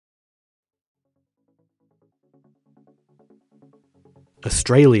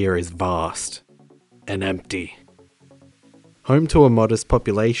Australia is vast and empty. Home to a modest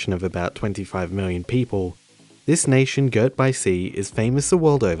population of about 25 million people, this nation girt by sea is famous the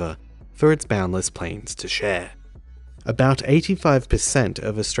world over for its boundless plains to share. About 85%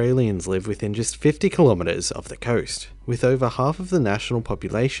 of Australians live within just 50 kilometres of the coast, with over half of the national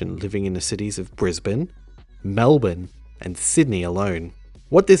population living in the cities of Brisbane, Melbourne, and Sydney alone.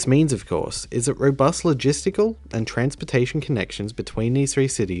 What this means, of course, is that robust logistical and transportation connections between these three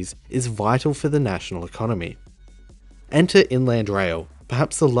cities is vital for the national economy. Enter InlandRail,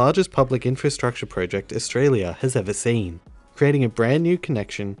 perhaps the largest public infrastructure project Australia has ever seen, creating a brand new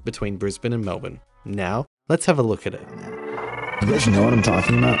connection between Brisbane and Melbourne. Now, let's have a look at it. You guys know what I'm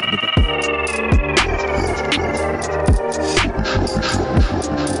talking about?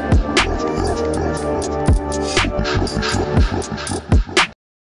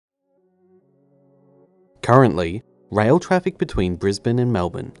 Currently, rail traffic between Brisbane and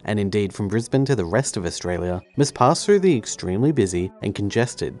Melbourne, and indeed from Brisbane to the rest of Australia, must pass through the extremely busy and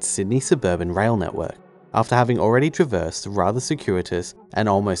congested Sydney suburban rail network, after having already traversed the rather circuitous and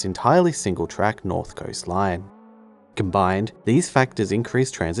almost entirely single-track North Coast line. Combined, these factors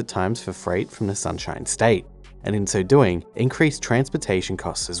increase transit times for freight from the Sunshine State, and in so doing, increase transportation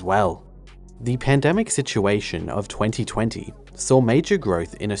costs as well. The pandemic situation of 2020 saw major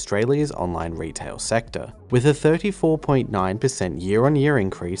growth in Australia's online retail sector, with a 34.9% year-on-year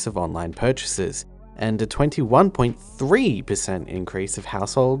increase of online purchases and a 21.3% increase of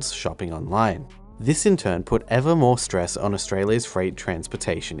households shopping online. This in turn put ever more stress on Australia's freight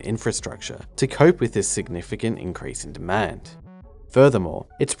transportation infrastructure to cope with this significant increase in demand. Furthermore,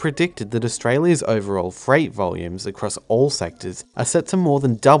 it's predicted that Australia's overall freight volumes across all sectors are set to more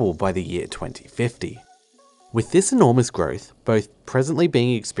than double by the year 2050. With this enormous growth, both presently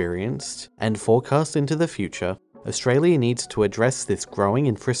being experienced and forecast into the future, Australia needs to address this growing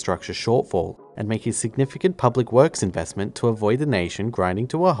infrastructure shortfall and make a significant public works investment to avoid the nation grinding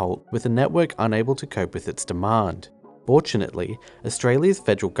to a halt with a network unable to cope with its demand. Fortunately, Australia's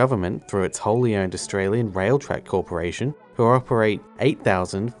federal government, through its wholly owned Australian Rail Track Corporation, who operate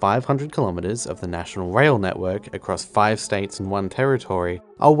 8,500 kilometres of the national rail network across 5 states and 1 territory,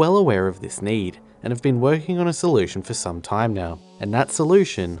 are well aware of this need and have been working on a solution for some time now. And that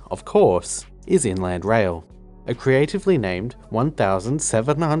solution, of course, is InlandRail, a creatively named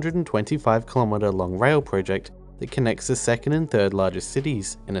 1,725 kilometre long rail project that connects the second and third largest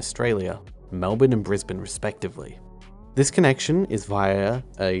cities in Australia, Melbourne and Brisbane respectively. This connection is via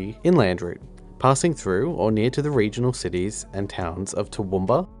a inland route, passing through or near to the regional cities and towns of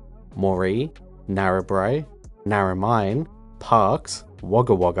Toowoomba, Moree, Narrabri, Narromine, Parkes,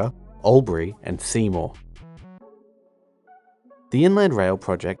 Wagga Wagga, Albury and Seymour. The InlandRail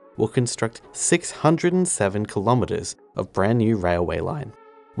project will construct 607 kilometres of brand new railway line,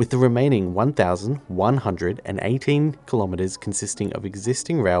 with the remaining 1,118 kilometres consisting of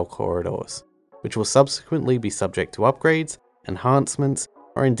existing rail corridors, which will subsequently be subject to upgrades, enhancements,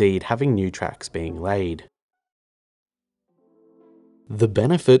 or indeed having new tracks being laid. The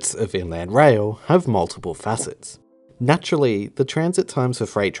benefits of InlandRail have multiple facets. Naturally, the transit times for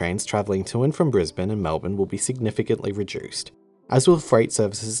freight trains travelling to and from Brisbane and Melbourne will be significantly reduced, as will freight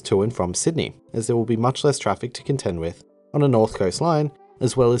services to and from Sydney, as there will be much less traffic to contend with on a North Coast line,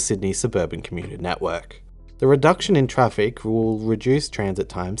 as well as Sydney's suburban commuter network. The reduction in traffic will reduce transit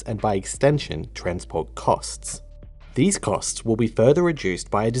times and by extension, transport costs. These costs will be further reduced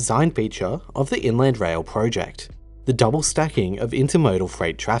by a design feature of the InlandRail project, the double stacking of intermodal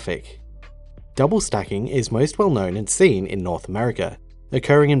freight traffic. Double stacking is most well known and seen in North America,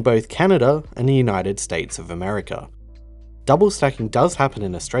 occurring in both Canada and the United States of America. Double stacking does happen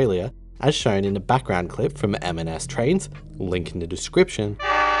in Australia, as shown in the background clip from M&S Trains, link in the description.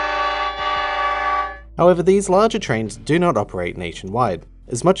 However, these larger trains do not operate nationwide,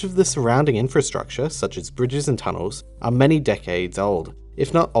 as much of the surrounding infrastructure, such as bridges and tunnels, are many decades old,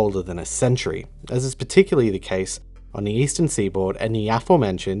 if not older than a century, as is particularly the case on the eastern seaboard and the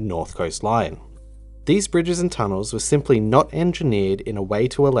aforementioned North Coast line. These bridges and tunnels were simply not engineered in a way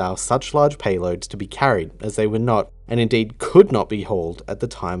to allow such large payloads to be carried, as they were not, and indeed could not be hauled at the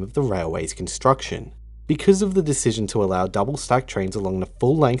time of the railway's construction. Because of the decision to allow double-stacked trains along the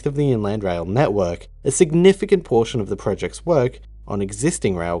full length of the InlandRail network, a significant portion of the project's work on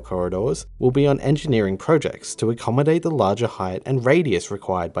existing rail corridors will be on engineering projects to accommodate the larger height and radius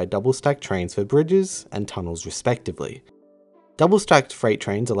required by double-stacked trains for bridges and tunnels respectively. Double-stacked freight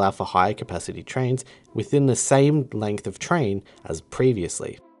trains allow for higher capacity trains within the same length of train as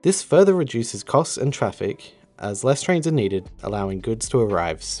previously. This further reduces costs and traffic as less trains are needed, allowing goods to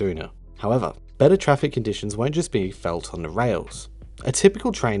arrive sooner. However, better traffic conditions won't just be felt on the rails. A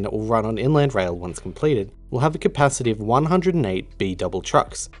typical train that will run on InlandRail once completed will have a capacity of 108 B-double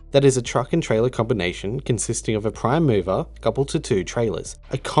trucks. That is a truck and trailer combination consisting of a prime mover coupled to 2 trailers,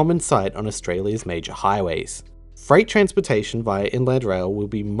 a common sight on Australia's major highways. Freight transportation via InlandRail will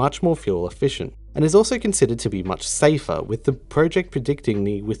be much more fuel efficient, and is also considered to be much safer, with the project predicting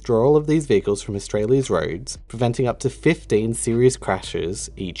the withdrawal of these vehicles from Australia's roads, preventing up to 15 serious crashes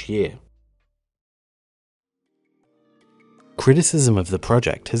each year. Criticism of the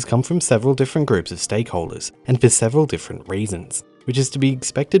project has come from several different groups of stakeholders, and for several different reasons, which is to be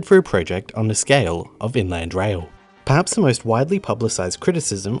expected for a project on the scale of InlandRail. Perhaps the most widely publicised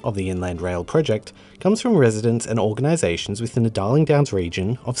criticism of the InlandRail project comes from residents and organisations within the Darling Downs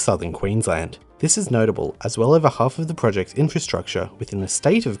region of southern Queensland. This is notable as well over half of the project's infrastructure within the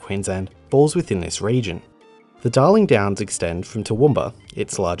state of Queensland falls within this region. The Darling Downs extend from Toowoomba,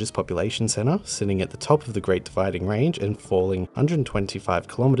 its largest population centre, sitting at the top of the Great Dividing Range and falling 125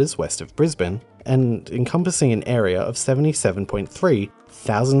 kilometres west of Brisbane, and encompassing an area of 77.3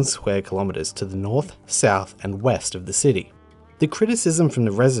 thousand square kilometres to the north, south and west of the city. The criticism from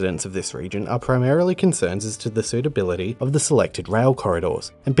the residents of this region are primarily concerns as to the suitability of the selected rail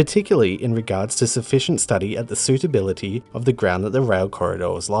corridors, and particularly in regards to sufficient study at the suitability of the ground that the rail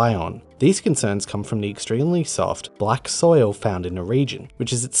corridors lie on. These concerns come from the extremely soft, black soil found in the region,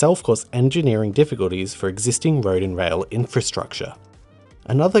 which has itself caused engineering difficulties for existing road and rail infrastructure.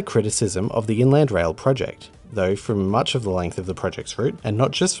 Another criticism of the InlandRail project, though from much of the length of the project's route, and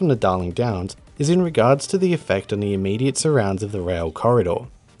not just from the Darling Downs, is in regards to the effect on the immediate surrounds of the rail corridor,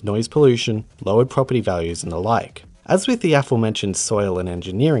 noise pollution, lowered property values and the like. As with the aforementioned soil and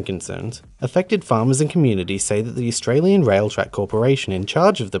engineering concerns, affected farmers and communities say that the Australian Rail Track Corporation in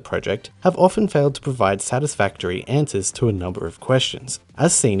charge of the project have often failed to provide satisfactory answers to a number of questions,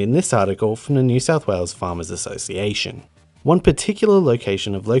 as seen in this article from the New South Wales Farmers Association. One particular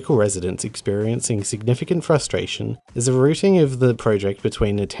location of local residents experiencing significant frustration is the routing of the project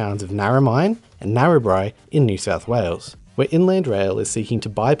between the towns of Narromine and Narrabri in New South Wales, where InlandRail is seeking to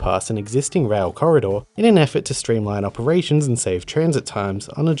bypass an existing rail corridor in an effort to streamline operations and save transit times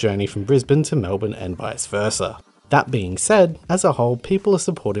on a journey from Brisbane to Melbourne and vice versa. That being said, as a whole, people are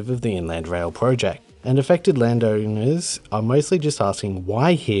supportive of the InlandRail project, and affected landowners are mostly just asking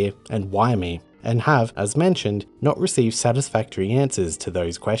why here and why me, and have, as mentioned, not received satisfactory answers to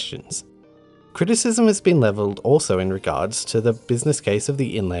those questions. Criticism has been levelled also in regards to the business case of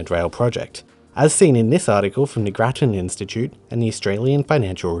the InlandRail project, as seen in this article from the Grattan Institute and the Australian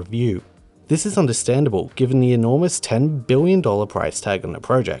Financial Review. This is understandable given the enormous $10 billion price tag on the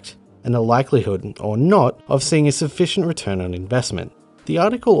project, and the likelihood, or not, of seeing a sufficient return on investment. The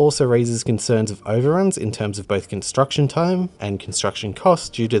article also raises concerns of overruns in terms of both construction time and construction costs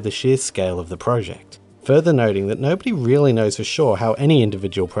due to the sheer scale of the project. Further noting that nobody really knows for sure how any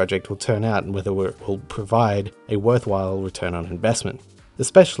individual project will turn out and whether it will provide a worthwhile return on investment,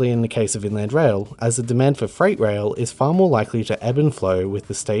 especially in the case of InlandRail, as the demand for freight rail is far more likely to ebb and flow with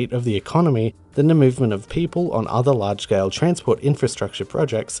the state of the economy than the movement of people on other large-scale transport infrastructure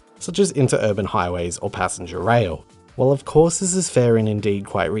projects such as interurban highways or passenger rail. While of course this is fair and indeed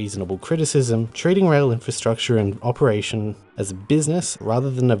quite reasonable criticism, treating rail infrastructure and operation as a business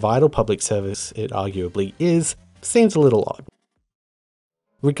rather than a vital public service it arguably is, seems a little odd.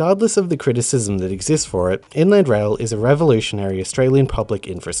 Regardless of the criticism that exists for it, InlandRail is a revolutionary Australian public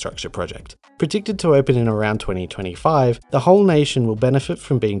infrastructure project. Predicted to open in around 2025, the whole nation will benefit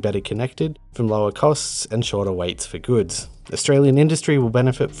from being better connected, from lower costs and shorter waits for goods. Australian industry will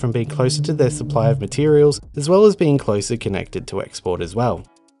benefit from being closer to their supply of materials, as well as being closer connected to export as well.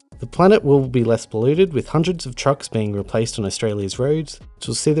 The planet will be less polluted, with hundreds of trucks being replaced on Australia's roads, which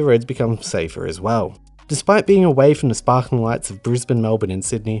will see the roads become safer as well. Despite being away from the sparkling lights of Brisbane, Melbourne and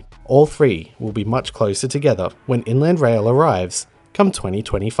Sydney, all three will be much closer together when InlandRail arrives come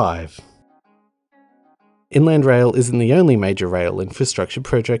 2025. InlandRail isn't the only major rail infrastructure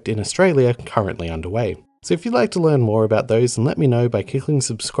project in Australia currently underway, so if you'd like to learn more about those, then let me know by clicking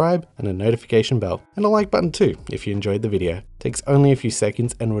subscribe and a notification bell, and a like button too if you enjoyed the video. It takes only a few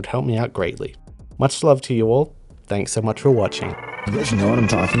seconds and would help me out greatly. Much love to you all, thanks so much for watching. You guys know what I'm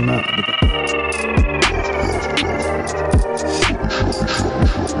talking about?